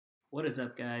What is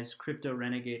up, guys? Crypto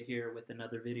Renegade here with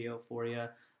another video for you.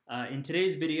 In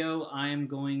today's video, I'm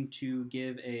going to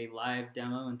give a live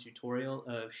demo and tutorial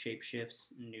of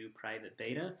ShapeShift's new private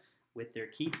beta with their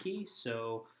Keepkey.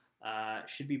 So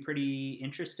should be pretty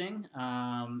interesting,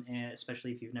 and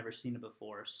especially if you've never seen it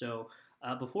before. So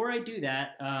before I do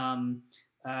that,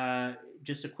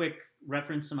 just a quick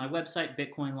reference to my website,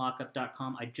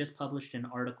 bitcoinlockup.com. I just published an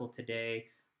article today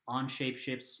on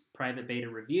ShapeShift's private beta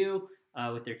review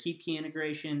with their Keepkey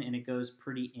integration, and it goes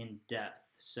pretty in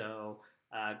depth. So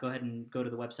go ahead and go to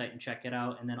the website and check it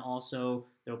out. And then also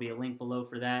there'll be a link below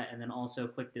for that. And then also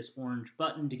click this orange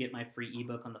button to get my free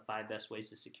ebook on the 5 best ways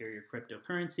to secure your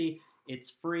cryptocurrency. It's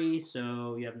free,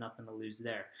 so you have nothing to lose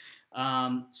there.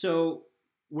 So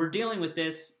we're dealing with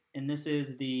this, and this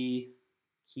is the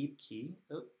Keepkey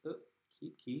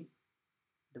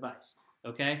device.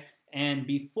 Okay. And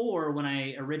before, when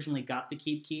I originally got the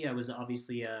Keepkey, I was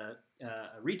obviously a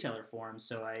retailer for them,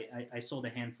 so I sold a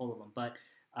handful of them. But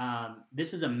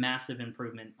this is a massive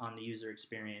improvement on the user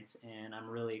experience, and I'm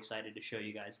really excited to show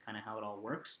you guys kind of how it all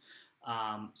works.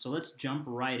 So let's jump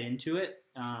right into it,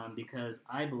 because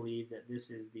I believe that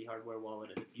this is the hardware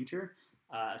wallet of the future,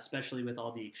 especially with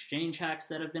all the exchange hacks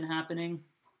that have been happening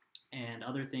and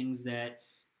other things that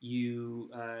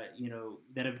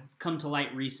that have come to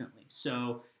light recently.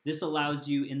 So this allows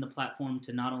you in the platform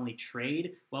to not only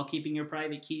trade while keeping your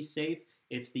private keys safe.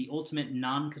 It's the ultimate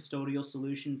non-custodial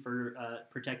solution for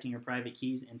protecting your private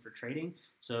keys and for trading.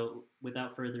 So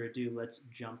without further ado, let's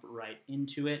jump right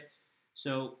into it.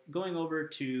 So going over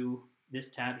to this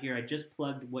tab here, I just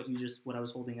plugged what I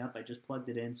was holding up. I just plugged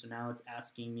it in. So now it's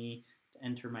asking me to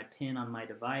enter my PIN on my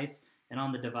device. And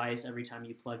on the device, every time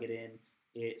you plug it in,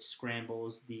 it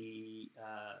scrambles the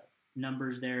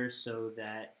numbers there so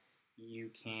that you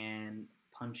can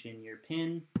punch in your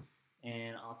PIN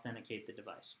and authenticate the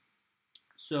device.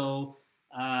 So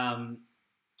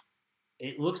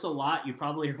it looks a lot. You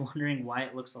probably are wondering why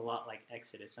it looks a lot like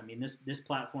Exodus. I mean, this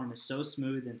platform is so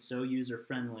smooth and so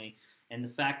user-friendly, and the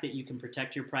fact that you can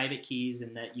protect your private keys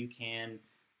and that you can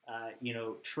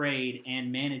trade and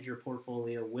manage your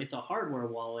portfolio with a hardware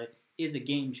wallet is a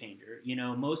game changer.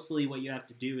 Mostly what you have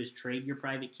to do is trade your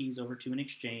private keys over to an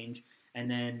exchange, and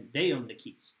then they own the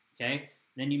keys, okay?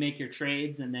 Then you make your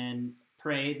trades and then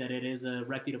pray that it is a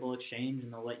reputable exchange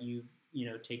and they'll let you,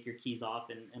 take your keys off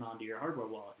and onto your hardware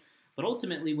wallet. But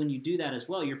ultimately, when you do that as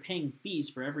well, you're paying fees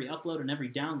for every upload and every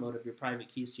download of your private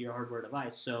keys to your hardware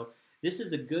device. So this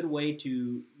is a good way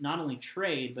to not only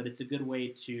trade, but it's a good way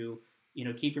to,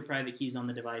 keep your private keys on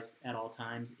the device at all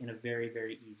times in a very,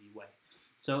 very easy way.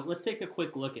 So let's take a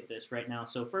quick look at this right now.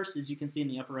 So first, as you can see in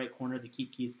the upper right corner, the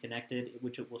Keepkey is connected,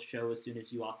 which it will show as soon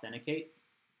as you authenticate.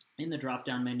 In the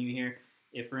drop-down menu here,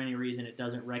 if for any reason it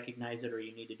doesn't recognize it or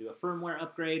you need to do a firmware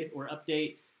upgrade or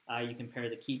update, you can pair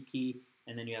the Keepkey,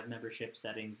 and then you have membership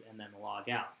settings and then log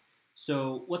out.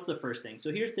 So what's the first thing?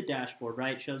 So here's the dashboard,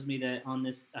 right? It shows me that on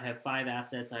this I have 5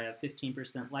 assets. I have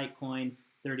 15% Litecoin,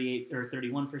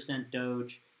 31%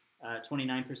 Doge,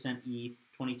 29% ETH,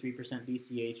 23%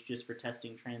 BCH just for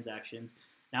testing transactions.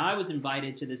 Now, I was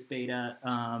invited to this beta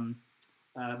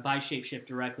by ShapeShift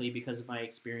directly because of my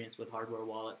experience with hardware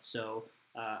wallets. So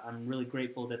I'm really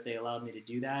grateful that they allowed me to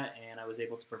do that, and I was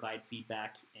able to provide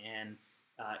feedback and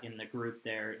in the group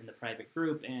there, in the private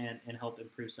group, and help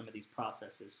improve some of these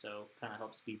processes. So kind of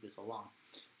help speed this along.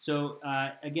 So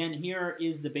again, here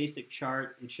is the basic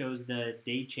chart. It shows the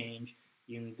day change.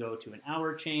 You can go to an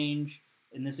hour change,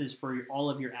 and this is for all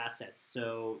of your assets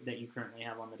so that you currently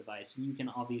have on the device. And you can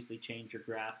obviously change your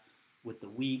graph with the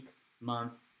week,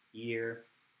 month, year,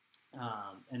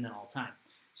 and then all time.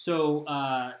 So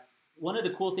one of the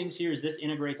cool things here is this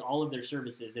integrates all of their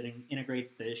services. It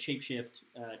integrates the ShapeShift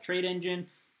trade engine.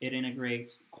 It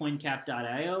integrates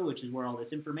CoinCap.io, which is where all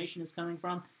this information is coming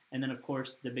from. And then, of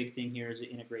course, the big thing here is it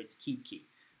integrates Keepkey.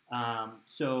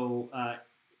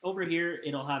 Over here,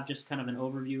 it'll have just kind of an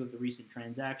overview of the recent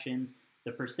transactions,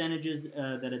 the percentages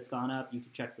that it's gone up. You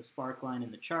can check the spark line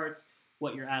in the charts,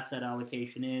 what your asset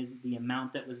allocation is, the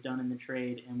amount that was done in the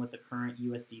trade, and what the current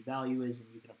USD value is. And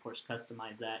you can, of course,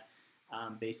 customize that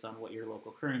based on what your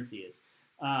local currency is.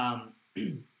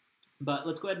 But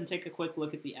let's go ahead and take a quick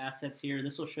look at the assets here.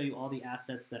 This will show you all the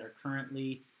assets that are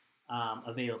currently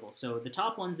available. So the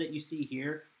top ones that you see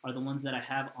here are the ones that I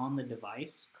have on the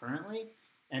device currently.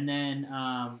 And then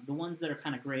the ones that are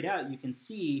kind of grayed out, you can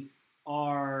see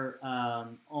are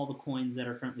all the coins that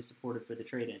are currently supported for the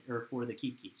trade-in or for the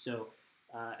Keepkey. So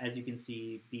as you can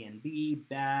see, BNB,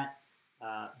 BAT,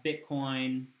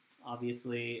 Bitcoin,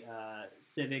 obviously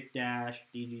Civic, Dash,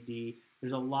 DGD.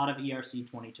 There's a lot of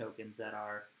ERC20 tokens that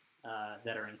are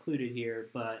that are included here.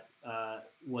 But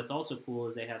what's also cool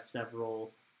is they have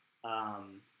several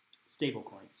stable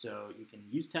coins. So you can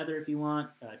use Tether if you want,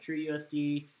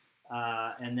 TrueUSD,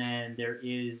 and then there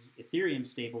is Ethereum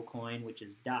stablecoin, which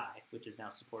is DAI, which is now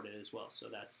supported as well. So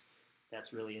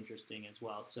that's really interesting as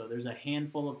well. So there's a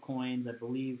handful of coins, I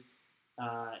believe.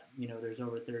 There's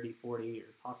over 30, 40,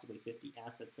 or possibly 50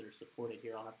 assets that are supported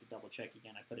here. I'll have to double check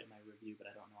again. I put it in my review, but I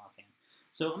don't know offhand.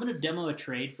 So I'm going to demo a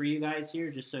trade for you guys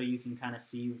here just so you can kind of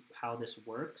see how this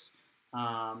works.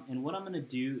 And what I'm going to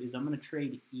do is I'm going to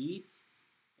trade ETH.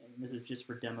 And this is just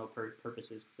for demo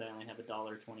purposes because I only have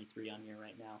 $1.23 on here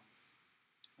right now.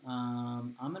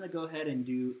 I'm going to go ahead and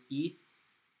do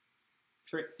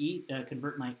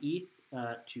convert my ETH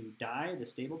to DAI, the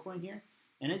stablecoin here.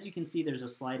 And as you can see, there's a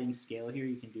sliding scale here.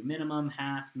 You can do minimum,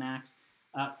 half, max.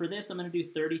 For this, I'm going to do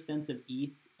 30 cents of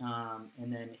ETH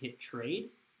and then hit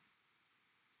trade.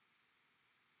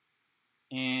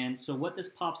 And so what this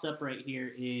pops up right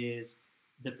here is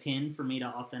the PIN for me to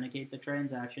authenticate the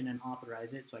transaction and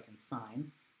authorize it so I can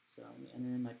sign. So let me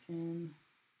enter in my PIN.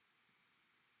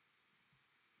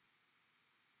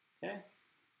 Okay.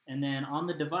 And then on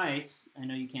the device, I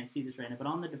know you can't see this right now, but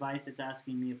on the device, it's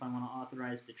asking me if I want to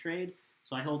authorize the trade.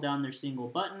 So I hold down their single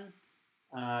button,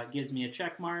 gives me a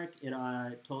check mark,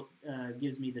 it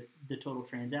gives me the total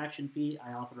transaction fee,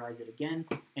 I authorize it again,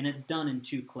 and it's done in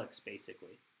 2 clicks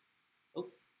basically.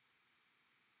 Oh.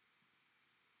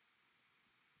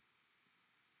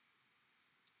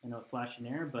 I know it flashed an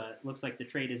error, but looks like the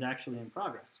trade is actually in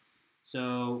progress.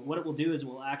 So what it will do is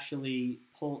we'll actually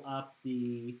pull up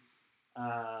the,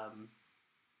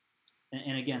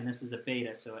 and again, this is a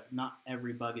beta, so not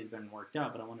every bug has been worked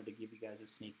out, but I wanted to give you guys a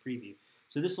sneak preview.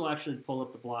 So this will actually pull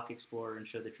up the block explorer and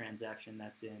show the transaction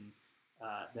that's in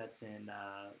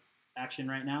action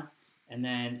right now. And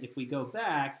then if we go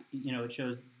back, it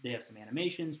shows they have some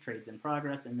animations, trades in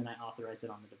progress, and then I authorize it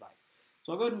on the device.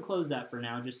 So I'll go ahead and close that for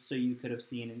now, just so you could have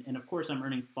seen. And of course, I'm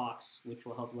earning Fox, which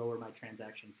will help lower my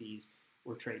transaction fees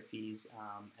or trade fees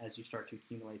as you start to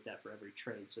accumulate that for every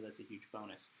trade. So that's a huge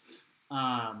bonus.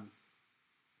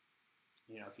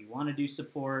 If you want to do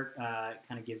support, it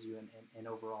kind of gives you an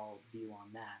overall view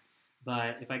on that.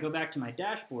 But if I go back to my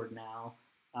dashboard now,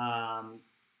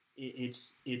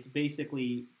 it's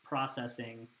basically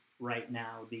processing right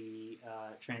now the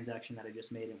transaction that I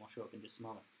just made, and will show up in just a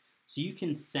moment. So you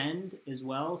can send as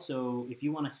well. So if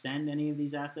you want to send any of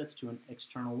these assets to an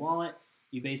external wallet,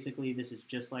 you basically, this is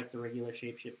just like the regular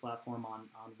ShapeShift platform on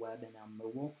web and on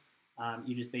mobile.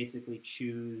 You just basically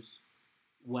choose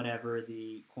whatever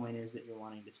the coin is that you're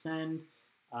wanting to send,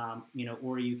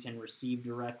 or you can receive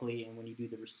directly, and when you do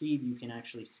the receive, you can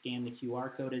actually scan the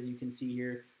QR code, as you can see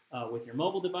here, with your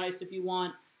mobile device if you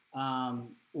want,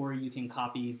 or you can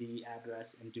copy the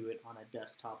address and do it on a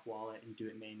desktop wallet and do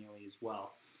it manually as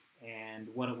well. And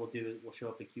what it will do is it will show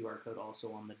up a QR code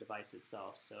also on the device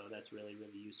itself, so that's really,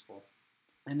 really useful.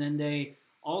 And then they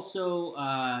also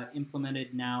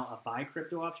implemented now a buy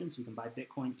crypto option, so you can buy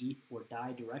Bitcoin, ETH, or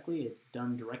DAI directly. It's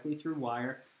done directly through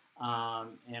Wire,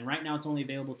 and right now it's only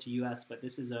available to US, but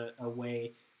this is a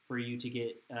way for you to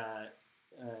get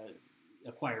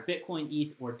acquire Bitcoin,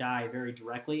 ETH, or DAI very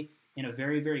directly in a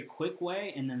very, very quick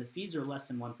way, and then the fees are less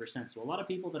than 1%. So a lot of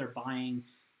people that are buying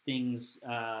things,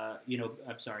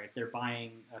 if they're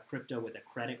buying a crypto with a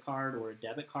credit card or a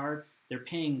debit card, they're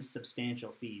paying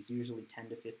substantial fees, usually 10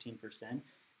 to 15%.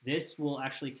 This will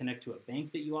actually connect to a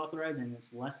bank that you authorize, and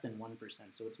it's less than 1%.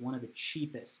 So it's one of the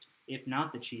cheapest, if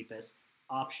not the cheapest,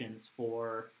 options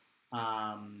for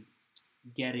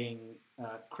getting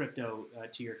crypto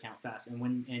to your account fast. And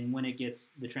when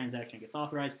the transaction gets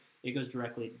authorized, it goes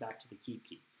directly back to the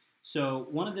Keepkey. So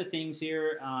one of the things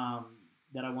here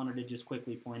that I wanted to just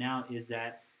quickly point out is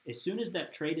that as soon as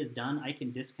that trade is done, I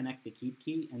can disconnect the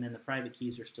Keepkey, and then the private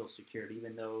keys are still secured,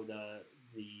 even though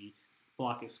the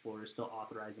block explorer is still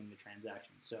authorizing the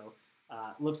transaction. So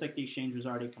it looks like the exchange was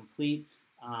already complete.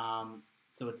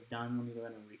 So it's done. Let me go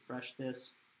ahead and refresh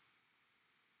this.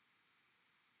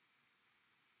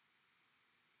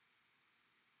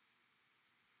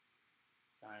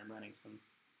 Sorry, I'm running some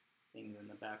things in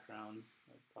the background.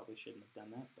 I probably shouldn't have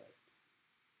done that, but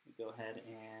let me go ahead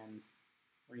and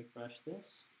refresh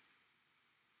this.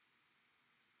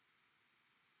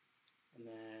 And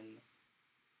then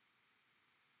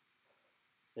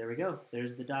there we go.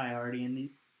 There's the DAI already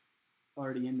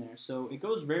in there. So it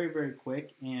goes very, very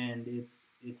quick, and it's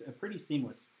a pretty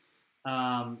seamless.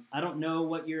 I don't know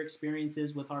what your experience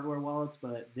is with hardware wallets,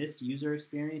 but this user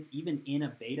experience, even in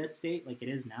a beta state like it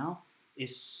is now,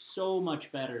 is so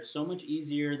much better, so much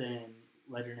easier than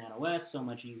Ledger Nano S, so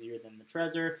much easier than the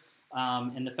Trezor.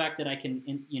 And the fact that I can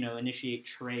initiate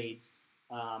trades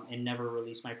and never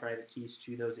release my private keys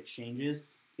to those exchanges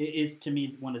is to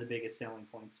me one of the biggest selling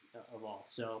points of all.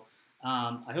 So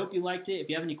I hope you liked it. If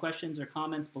you have any questions or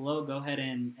comments below, go ahead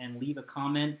and leave a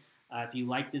comment. If you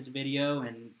liked this video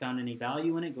and found any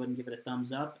value in it, go ahead and give it a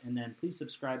thumbs up. And then please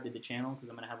subscribe to the channel because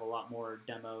I'm going to have a lot more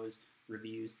demos,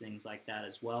 reviews, things like that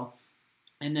as well.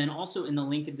 And then also in the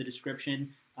link in the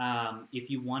description, if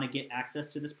you want to get access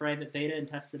to this private beta and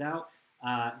test it out,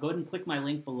 go ahead and click my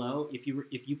link below. If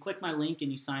you click my link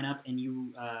and you sign up and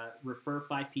you refer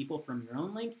 5 people from your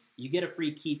own link, you get a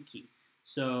free Keepkey.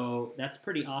 So that's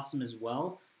pretty awesome as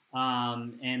well.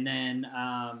 And then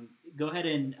go ahead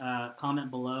and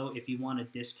comment below if you want a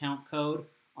discount code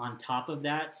on top of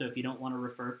that. So if you don't want to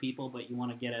refer people, but you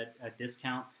want to get a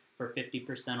discount for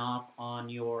 50% off on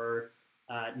your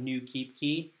new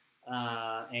Keepkey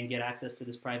and get access to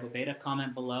this private beta,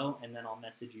 comment below, and then I'll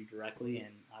message you directly,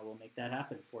 and I will make that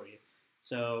happen for you.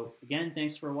 So again,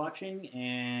 thanks for watching,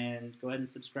 and go ahead and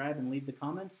subscribe and leave the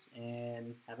comments,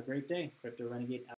 and have a great day. Crypto Renegade out.